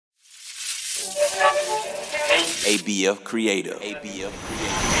ABF Creative.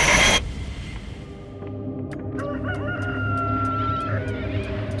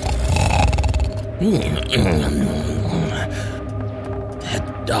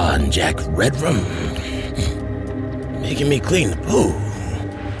 That darn Jack Redrum making me clean the pool.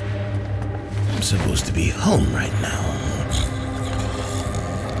 I'm supposed to be home right now.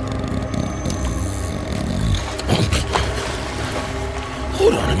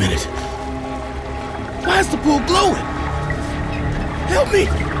 Hold on a minute. Why is the pool glowing? Help me!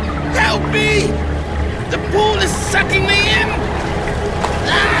 Help me! The pool is sucking me in!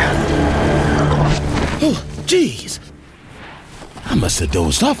 Ah! Oh, jeez. I must have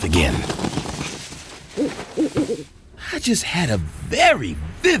dozed off again. I just had a very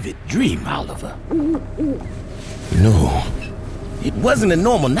vivid dream, Oliver. No, it wasn't a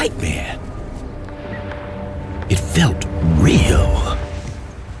normal nightmare. It felt real.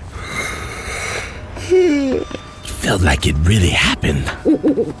 It felt like it really happened.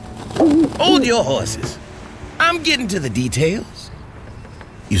 Hold your horses. I'm getting to the details.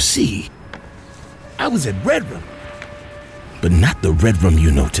 You see, I was at Redrum, but not the Redrum you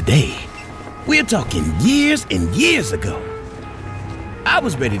know today. We're talking years and years ago. I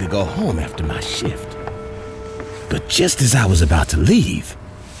was ready to go home after my shift. But just as I was about to leave,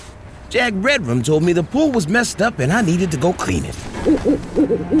 Jack Redrum told me the pool was messed up and I needed to go clean it.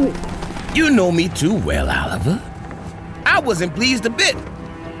 You know me too well, Oliver. I wasn't pleased a bit.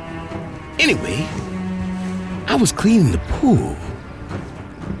 Anyway, I was cleaning the pool.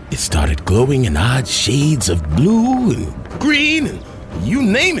 It started glowing in odd shades of blue and green and you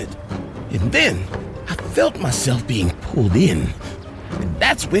name it. And then I felt myself being pulled in. And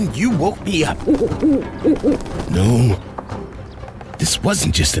that's when you woke me up. No, this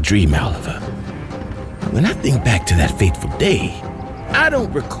wasn't just a dream, Oliver. When I think back to that fateful day, I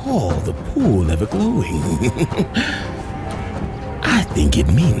don't recall the pool ever glowing. I think it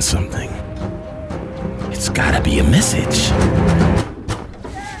means something. It's gotta be a message.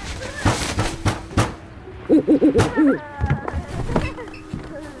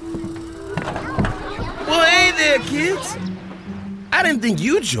 Well, hey there, kids. I didn't think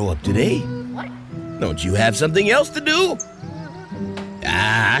you'd show up today. Don't you have something else to do?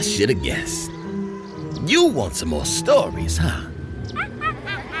 I should have guessed. You want some more stories, huh?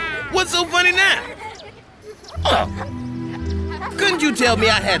 What's so funny now? Oh, couldn't you tell me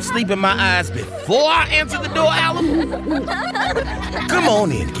I had sleep in my eyes before I answered the door, Oliver? Come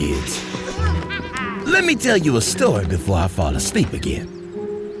on in, kids. Let me tell you a story before I fall asleep again.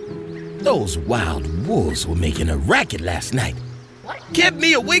 Those wild wolves were making a racket last night. Kept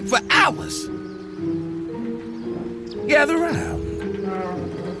me awake for hours. Gather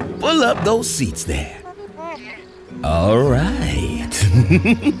round. Pull up those seats there. All right.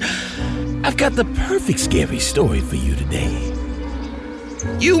 I've got the perfect scary story for you today.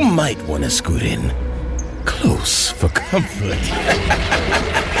 You might want to scoot in close for comfort.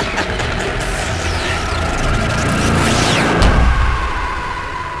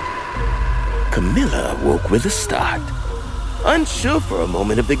 Camilla woke with a start, unsure for a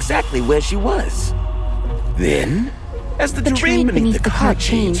moment of exactly where she was. Then, as the terrain beneath the car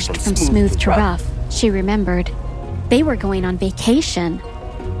changed from smooth to rough, she remembered. They were going on vacation.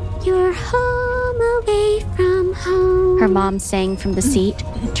 You're home away from home, her mom sang from the seat,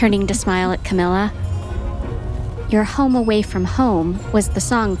 turning to smile at Camilla. Your Home Away from Home was the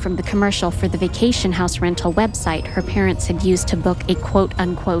song from the commercial for the vacation house rental website her parents had used to book a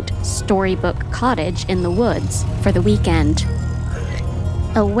quote-unquote storybook cottage in the woods for the weekend.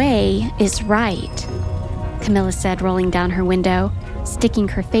 Away is right, Camilla said, rolling down her window, sticking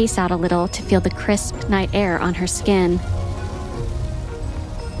her face out a little to feel the crisp night air on her skin.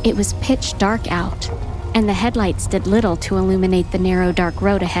 It was pitch dark out, and the headlights did little to illuminate the narrow, dark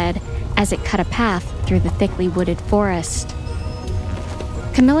road ahead as it cut a path through the thickly wooded forest.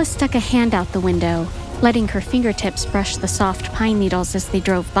 Camilla stuck a hand out the window, letting her fingertips brush the soft pine needles as they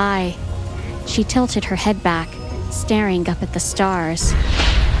drove by. She tilted her head back, staring up at the stars.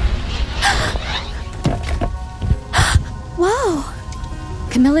 Whoa!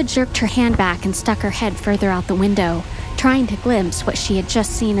 Camilla jerked her hand back and stuck her head further out the window, trying to glimpse what she had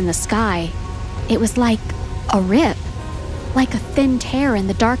just seen in the sky. It was like a rip, like a thin tear in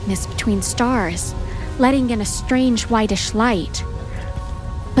the darkness between stars, letting in a strange whitish light.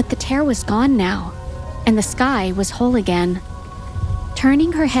 But the tear was gone now, and the sky was whole again.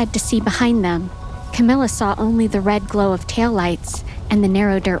 Turning her head to see behind them, Camilla saw only the red glow of taillights and the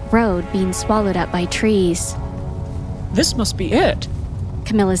narrow dirt road being swallowed up by trees. This must be it,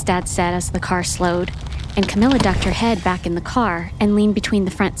 Camilla's dad said as the car slowed, and Camilla ducked her head back in the car and leaned between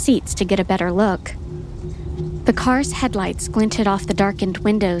the front seats to get a better look. The car's headlights glinted off the darkened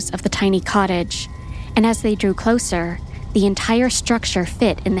windows of the tiny cottage, and as they drew closer, the entire structure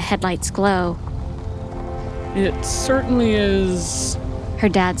fit in the headlights' glow. It certainly is... her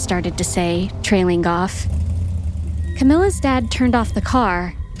dad started to say, trailing off. Camilla's dad turned off the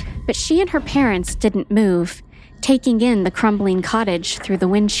car, but she and her parents didn't move, taking in the crumbling cottage through the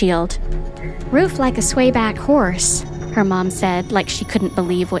windshield. "Roof like a swayback horse," her mom said, like she couldn't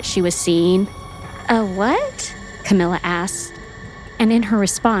believe what she was seeing. "A what?" Camilla asked. And in her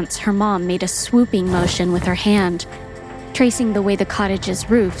response, her mom made a swooping motion with her hand, tracing the way the cottage's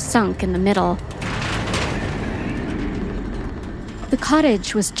roof sunk in the middle. The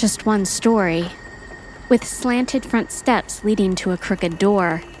cottage was just one story, with slanted front steps leading to a crooked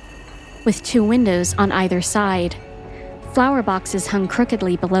door, with 2 windows on either side. Flower boxes hung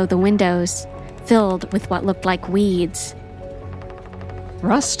crookedly below the windows, filled with what looked like weeds.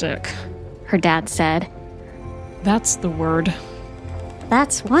 Rustic, her dad said. That's the word.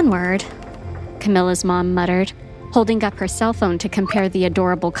 "That's one word," Camilla's mom muttered, holding up her cell phone to compare the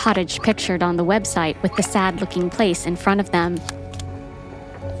adorable cottage pictured on the website with the sad-looking place in front of them.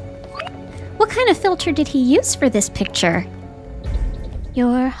 "What kind of filter did he use for this picture?"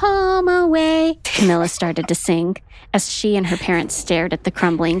 "You're home away," Camilla started to sing as she and her parents stared at the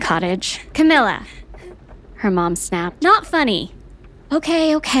crumbling cottage. "Camilla," her mom snapped. "Not funny."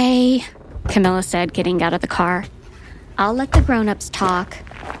 Okay, Camilla said, getting out of the car. "I'll let the grown-ups talk."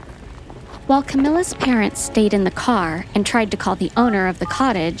 While Camilla's parents stayed in the car and tried to call the owner of the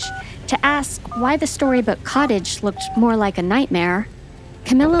cottage to ask why the storybook cottage looked more like a nightmare,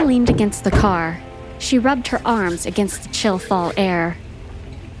 Camilla leaned against the car. She rubbed her arms against the chill fall air.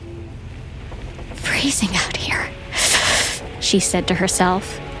 "Freezing out here," she said to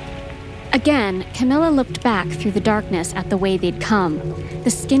herself. Again, Camilla looked back through the darkness at the way they'd come,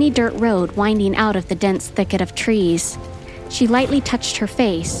 the skinny dirt road winding out of the dense thicket of trees. She lightly touched her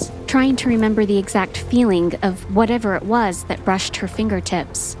face, trying to remember the exact feeling of whatever it was that brushed her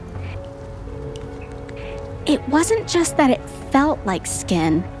fingertips. It wasn't just that it felt like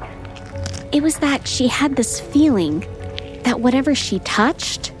skin. It was that she had this feeling that whatever she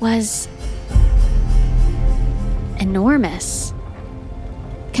touched was enormous.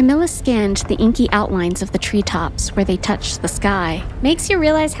 Camilla scanned the inky outlines of the treetops where they touched the sky. "Makes you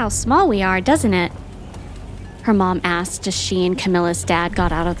realize how small we are, doesn't it?" her mom asked as she and Camilla's dad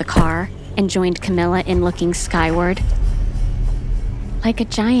got out of the car and joined Camilla in looking skyward. "Like a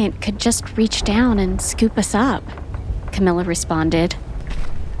giant could just reach down and scoop us up," Camilla responded.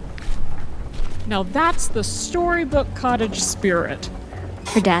 Now that's the storybook cottage spirit,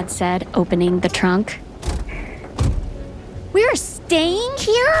 her dad said, opening the trunk. "We're staying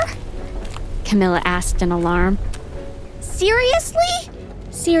here?" Camilla asked in alarm. "Seriously?"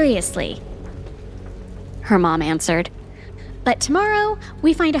 "Seriously," her mom answered. "But tomorrow,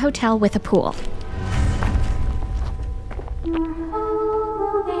 we find a hotel with a pool."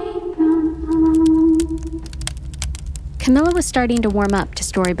 Camilla was starting to warm up to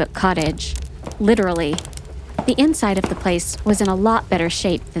Storybook Cottage. Literally. The inside of the place was in a lot better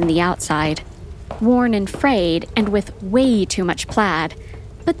shape than the outside. Worn and frayed and with way too much plaid,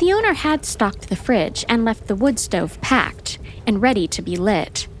 but the owner had stocked the fridge and left the wood stove packed and ready to be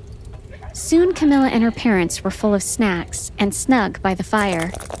lit. Soon Camilla and her parents were full of snacks and snug by the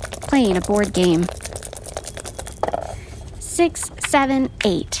fire, playing a board game. 6, 7,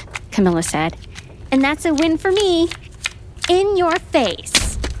 8, Camilla said. "And that's a win for me. In your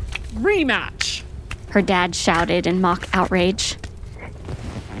face." Rematch, her dad shouted in mock outrage.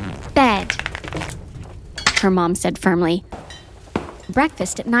 "Bed," her mom said firmly.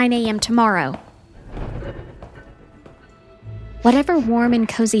 "Breakfast at 9 a.m. tomorrow." Whatever warm and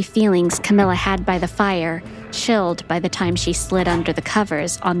cozy feelings Camilla had by the fire chilled by the time she slid under the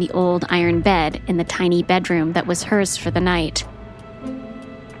covers on the old iron bed in the tiny bedroom that was hers for the night.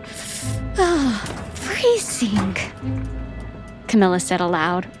 "Oh, freezing," Camilla said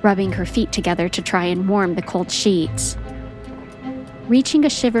aloud, rubbing her feet together to try and warm the cold sheets. Reaching a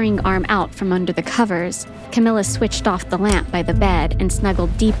shivering arm out from under the covers, Camilla switched off the lamp by the bed and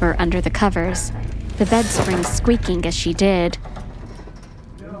snuggled deeper under the covers, the bed springs squeaking as she did.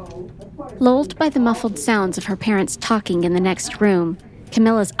 Lulled by the muffled sounds of her parents talking in the next room,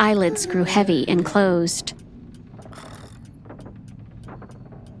 Camilla's eyelids grew heavy and closed.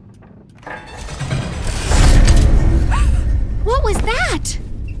 "What was that?"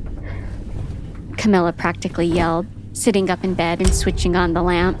 Camilla practically yelled, sitting up in bed and switching on the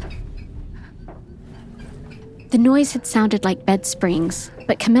lamp. The noise had sounded like bed springs,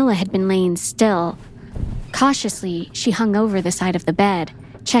 but Camilla had been laying still, Cautiously, she hung over the side of the bed,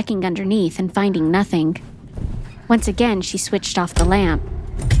 checking underneath and finding nothing. Once again, she switched off the lamp,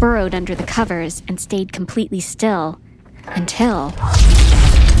 burrowed under the covers, and stayed completely still. Until...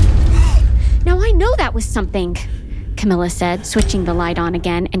 Now I know that was something, Camilla said, switching the light on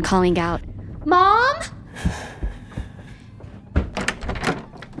again and calling out, Mom?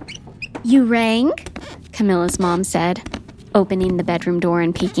 You rang? Camilla's mom said, opening the bedroom door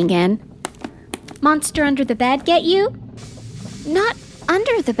and peeking in. Monster under the bed get you? Not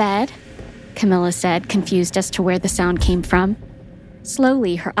under the bed, Camilla said, confused as to where the sound came from.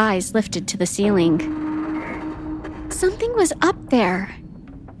 Slowly, her eyes lifted to the ceiling. Something was up there.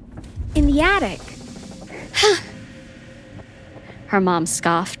 In the attic. Her mom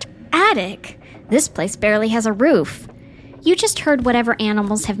scoffed. Attic? This place barely has a roof. You just heard whatever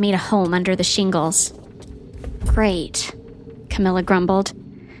animals have made a home under the shingles. Great, Camilla grumbled.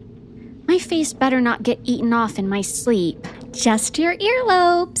 My face better not get eaten off in my sleep. Just your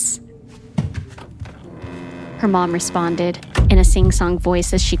earlobes. Her mom responded in a sing-song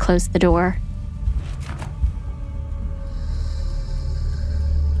voice as she closed the door.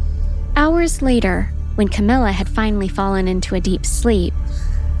 Hours later, when Camilla had finally fallen into a deep sleep,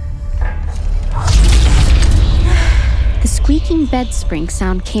 the squeaking bed spring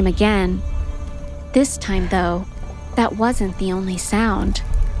sound came again. This time, though, that wasn't the only sound.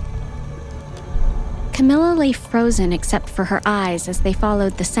 Camilla lay frozen except for her eyes as they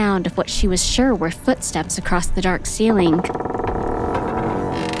followed the sound of what she was sure were footsteps across the dark ceiling.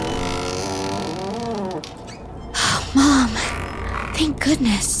 Oh, Mom! Thank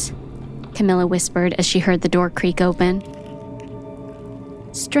goodness, Camilla whispered as she heard the door creak open.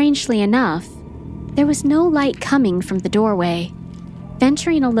 Strangely enough, there was no light coming from the doorway.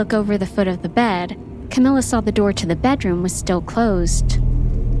 Venturing a look over the foot of the bed, Camilla saw the door to the bedroom was still closed.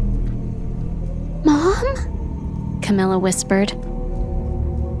 Mom? Camilla whispered.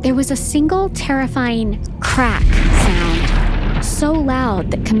 There was a single terrifying crack sound, so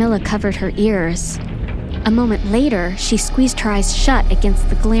loud that Camilla covered her ears. A moment later, she squeezed her eyes shut against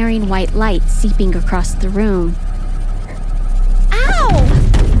the glaring white light seeping across the room.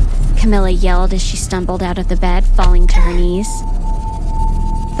 Ow! Camilla yelled as she stumbled out of the bed, falling to her knees.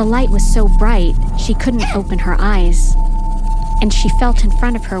 The light was so bright, she couldn't open her eyes, and she felt in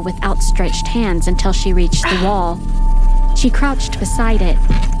front of her with outstretched hands until she reached the wall. She crouched beside it,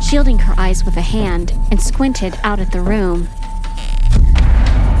 shielding her eyes with a hand, and squinted out at the room.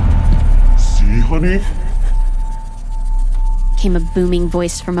 See, honey? Came a booming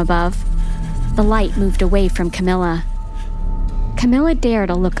voice from above. The light moved away from Camilla. Camilla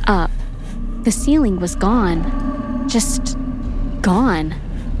dared a look up. The ceiling was gone. Just gone.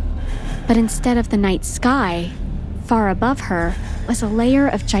 But instead of the night sky, far above her was a layer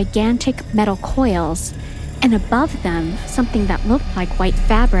of gigantic metal coils, and above them, something that looked like white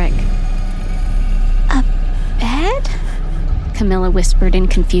fabric. A bed? Camilla whispered in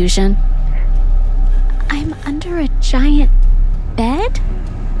confusion. I'm under a giant bed?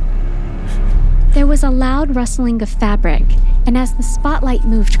 There was a loud rustling of fabric, and as the spotlight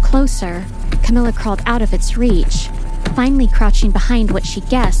moved closer, Camilla crawled out of its reach, finally crouching behind what she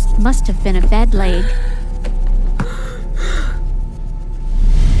guessed must have been a bed leg.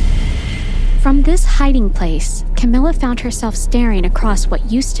 From this hiding place, Camilla found herself staring across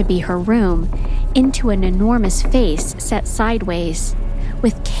what used to be her room into an enormous face set sideways,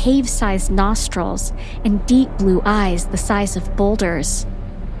 with cave-sized nostrils and deep blue eyes the size of boulders.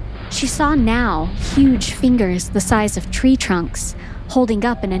 She saw now huge fingers the size of tree trunks holding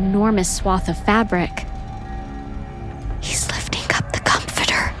up an enormous swath of fabric. He's lifting up the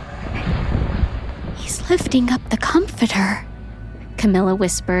comforter. He's lifting up the comforter, Camilla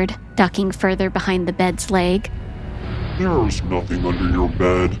whispered, ducking further behind the bed's leg. There's nothing under your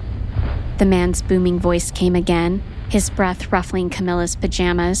bed. The man's booming voice came again, his breath ruffling Camilla's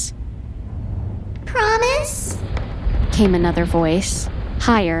pajamas. Promise? Came another voice,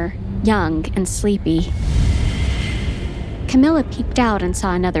 higher, young, and sleepy. Camilla peeked out and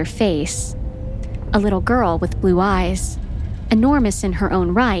saw another face. A little girl with blue eyes, enormous in her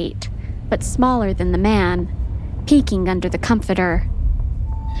own right, but smaller than the man, peeking under the comforter.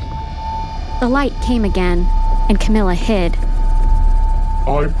 The light came again, and Camilla hid.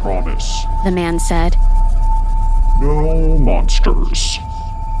 I promise. The man said. No monsters.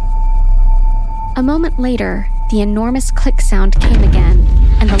 A moment later, the enormous click sound came again,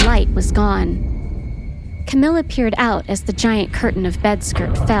 and the light was gone. Camilla peered out as the giant curtain of bed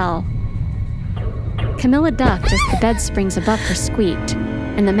skirt fell. Camilla ducked as the bed springs above her squeaked,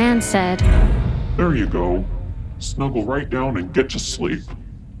 and the man said, There you go. Snuggle right down and get to sleep.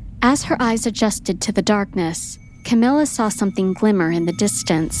 As her eyes adjusted to the darkness, Camilla saw something glimmer in the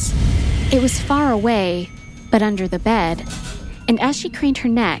distance. It was far away, but under the bed, and as she craned her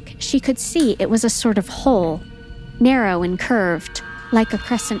neck, she could see it was a sort of hole, narrow and curved, like a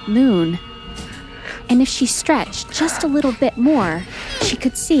crescent moon. And if she stretched just a little bit more, she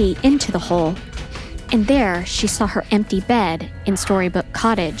could see into the hole. And there she saw her empty bed in Storybook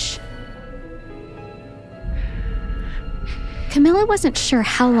Cottage. Camilla wasn't sure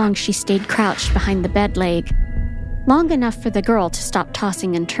how long she stayed crouched behind the bed leg. Long enough for the girl to stop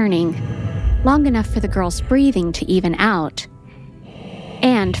tossing and turning. Long enough for the girl's breathing to even out.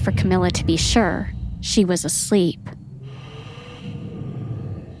 And for Camilla to be sure she was asleep.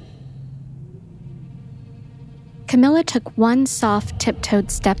 Camilla took one soft, tiptoed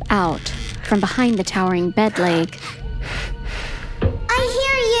step out from behind the towering bed leg. I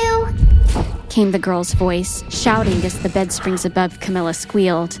hear you, came the girl's voice, shouting as the bed springs above Camilla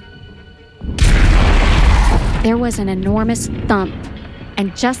squealed. There was an enormous thump,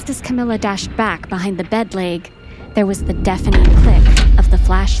 and just as Camilla dashed back behind the bed leg, there was the deafening click of the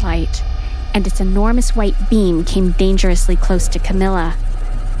flashlight, and its enormous white beam came dangerously close to Camilla.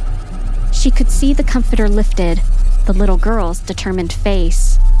 She could see the comforter lifted, the little girl's determined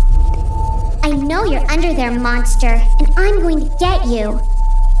face. I know you're under there, monster, and I'm going to get you,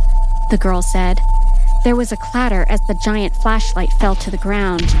 the girl said. There was a clatter as the giant flashlight fell to the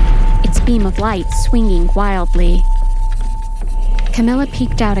ground, its beam of light swinging wildly. Camilla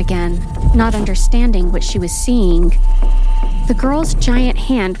peeked out again, not understanding what she was seeing. The girl's giant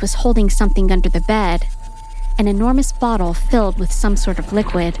hand was holding something under the bed, an enormous bottle filled with some sort of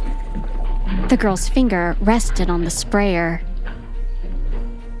liquid. The girl's finger rested on the sprayer.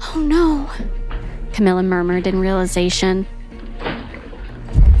 "Oh no," Camilla murmured in realization.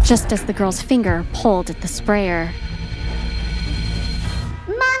 Just as the girl's finger pulled at the sprayer.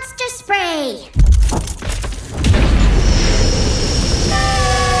 Monster spray!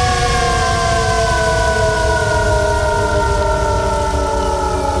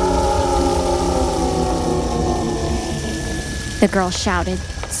 The girl shouted,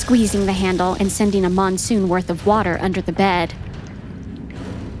 squeezing the handle and sending a monsoon worth of water under the bed.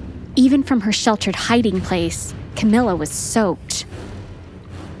 Even from her sheltered hiding place, Camilla was soaked.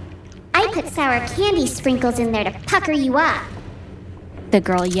 I put sour candy sprinkles in there to pucker you up, the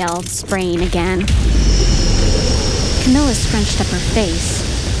girl yelled, spraying again. Camilla scrunched up her face,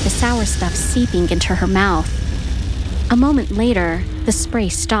 the sour stuff seeping into her mouth. A moment later, the spray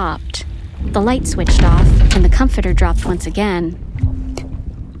stopped. The light switched off, and the comforter dropped once again.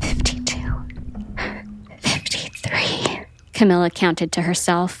 52, 53, Camilla counted to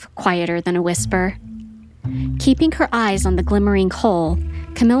herself, quieter than a whisper. Keeping her eyes on the glimmering hole,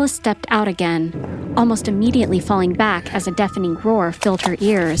 Camilla stepped out again, almost immediately falling back as a deafening roar filled her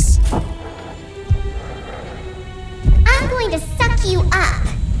ears. I'm going to suck you up,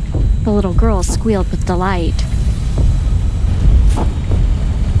 the little girl squealed with delight.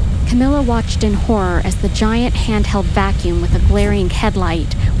 Camilla watched in horror as the giant handheld vacuum with a glaring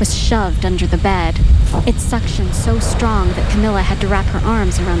headlight was shoved under the bed. Its suction so strong that Camilla had to wrap her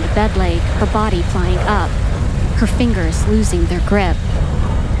arms around the bed leg, her body flying up, her fingers losing their grip.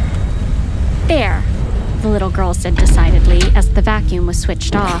 "There," the little girl said decidedly as the vacuum was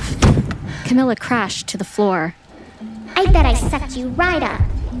switched off. Camilla crashed to the floor. I bet I sucked you right up.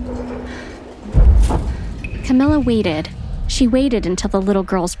 Camilla waited. She waited until the little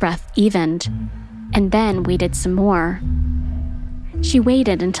girl's breath evened, and then waited some more. She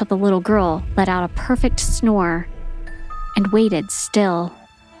waited until the little girl let out a perfect snore, and waited still.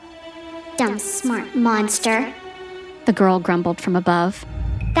 Dumb smart monster, the girl grumbled from above.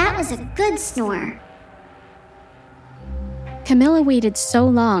 That was a good snore. Camilla waited so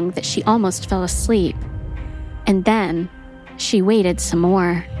long that she almost fell asleep, and then she waited some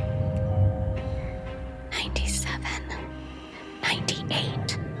more. 97,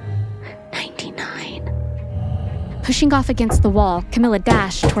 98, 99. Pushing off against the wall, Camilla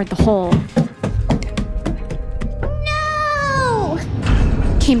dashed toward the hole. No!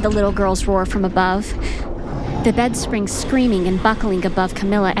 Came the little girl's roar from above. The bed springs screaming and buckling above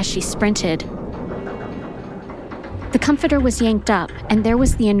Camilla as she sprinted. The comforter was yanked up, and there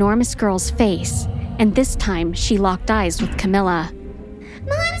was the enormous girl's face, and this time she locked eyes with Camilla.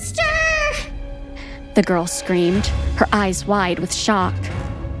 Monster! The girl screamed, her eyes wide with shock.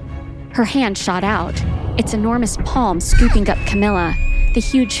 Her hand shot out, its enormous palm scooping up Camilla, the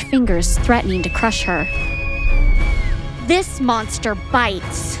huge fingers threatening to crush her. "This monster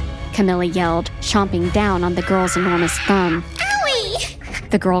bites!" Camilla yelled, chomping down on the girl's enormous thumb. Owie!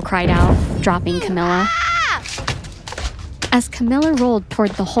 The girl cried out, dropping Camilla. As Camilla rolled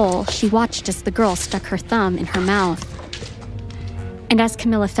toward the hole, she watched as the girl stuck her thumb in her mouth. And as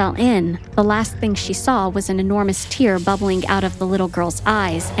Camilla fell in, the last thing she saw was an enormous tear bubbling out of the little girl's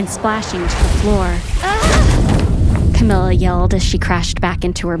eyes and splashing to the floor. Ah! Camilla yelled as she crashed back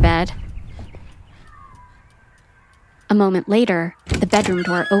into her bed. A moment later, the bedroom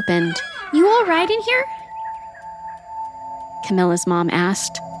door opened. You all right in here? Camilla's mom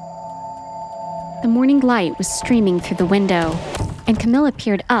asked. The morning light was streaming through the window, and Camilla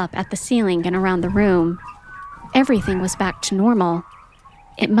peered up at the ceiling and around the room. Everything was back to normal.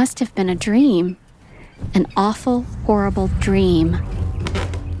 It must have been a dream. An awful, horrible dream.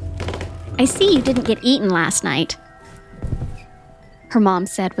 I see you didn't get eaten last night. Her mom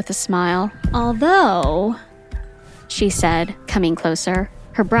said with a smile. Although, she said, coming closer,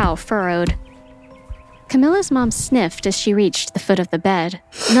 her brow furrowed. Camilla's mom sniffed as she reached the foot of the bed.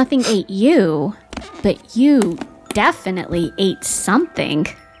 Nothing ate you, but you definitely ate something.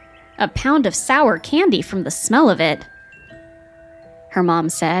 A pound of sour candy from the smell of it. Her mom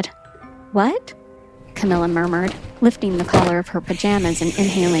said. What? Camilla murmured, lifting the collar of her pajamas and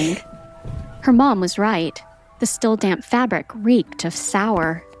inhaling. Her mom was right. The still damp fabric reeked of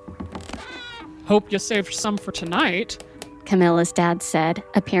sour. Hope you saved some for tonight, Camilla's dad said,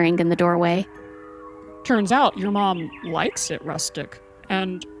 appearing in the doorway. Turns out your mom likes it rustic,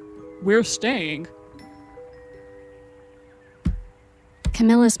 and we're staying.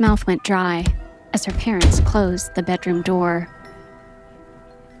 Camilla's mouth went dry as her parents closed the bedroom door.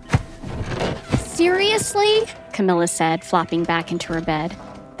 Seriously? Camilla said, flopping back into her bed,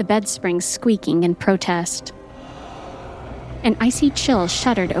 the bed springs squeaking in protest. An icy chill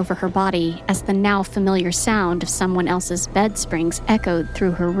shuddered over her body as the now familiar sound of someone else's bed springs echoed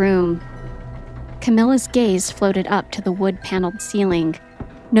through her room. Camilla's gaze floated up to the wood-paneled ceiling,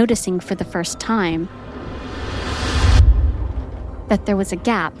 noticing for the first time that there was a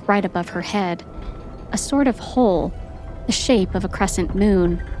gap right above her head, a sort of hole, the shape of a crescent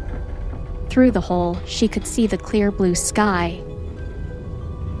moon. Through the hole, she could see the clear blue sky.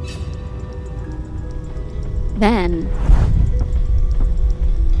 Then,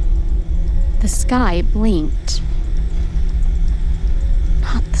 the sky blinked.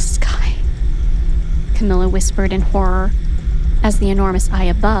 Not the sky, Camilla whispered in horror as the enormous eye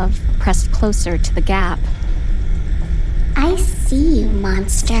above pressed closer to the gap. I see you,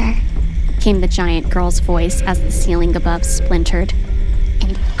 monster, came the giant girl's voice as the ceiling above splintered.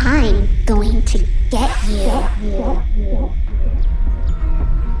 And I'm going to get you.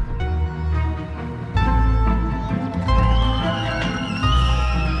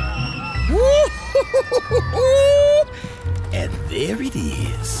 And there it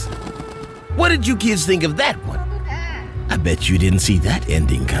is. What did you kids think of that one? I bet you didn't see that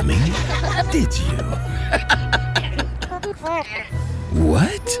ending coming, did you?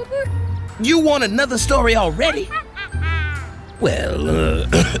 What? You want another story already? Well,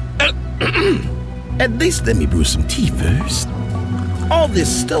 at least let me brew some tea first. All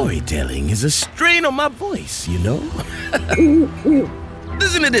this storytelling is a strain on my voice, you know?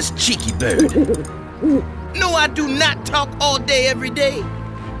 Listen to this cheeky bird. No, I do not talk all day, every day.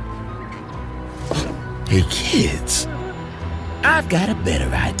 Hey, kids, I've got a better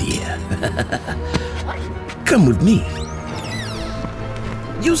idea. Come with me.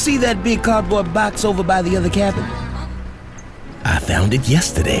 You see that big cardboard box over by the other cabin? I found it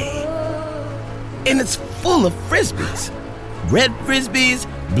yesterday. And it's full of frisbees. Red frisbees,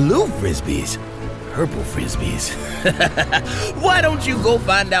 blue frisbees, purple frisbees. Why don't you go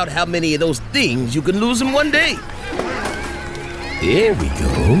find out how many of those things you can lose in one day? There we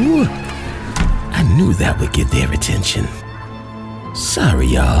go. I knew that would get their attention. Sorry,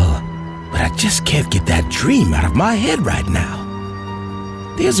 y'all, but I just can't get that dream out of my head right now.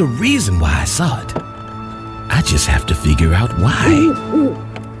 There's a reason why I saw it. I just have to figure out why.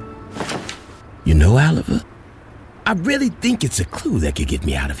 You know, Oliver, I really think it's a clue that could get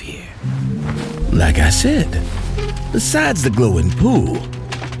me out of here. Like I said, besides the glowing pool,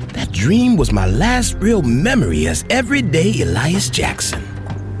 that dream was my last real memory as everyday Elias Jackson.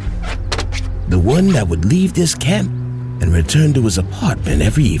 The one that would leave this camp and return to his apartment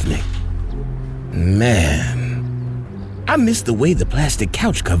every evening. Man, I miss the way the plastic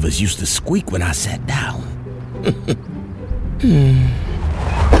couch covers used to squeak when I sat down.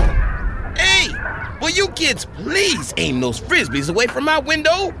 Hey, will you kids please aim those frisbees away from my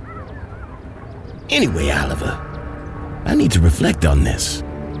window? Anyway, Oliver, I need to reflect on this.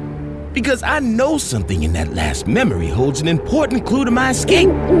 Because I know something in that last memory holds an important clue to my escape.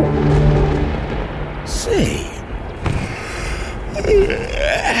 Say,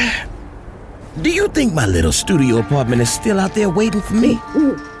 Do you think my little studio apartment is still out there waiting for me?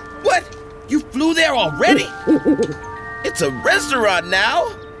 What? You flew there already? It's a restaurant now?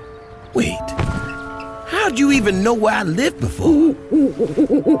 Wait, how'd you even know where I lived before?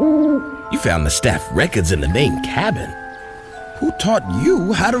 You found the staff records in the main cabin. Who taught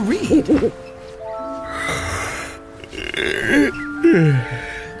you how to read?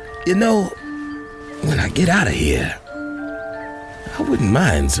 You know, when I get out of here, I wouldn't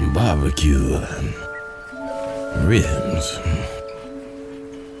mind some barbecue ribs.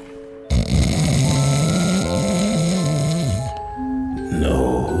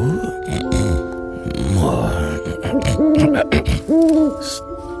 No more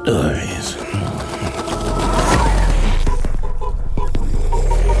stories.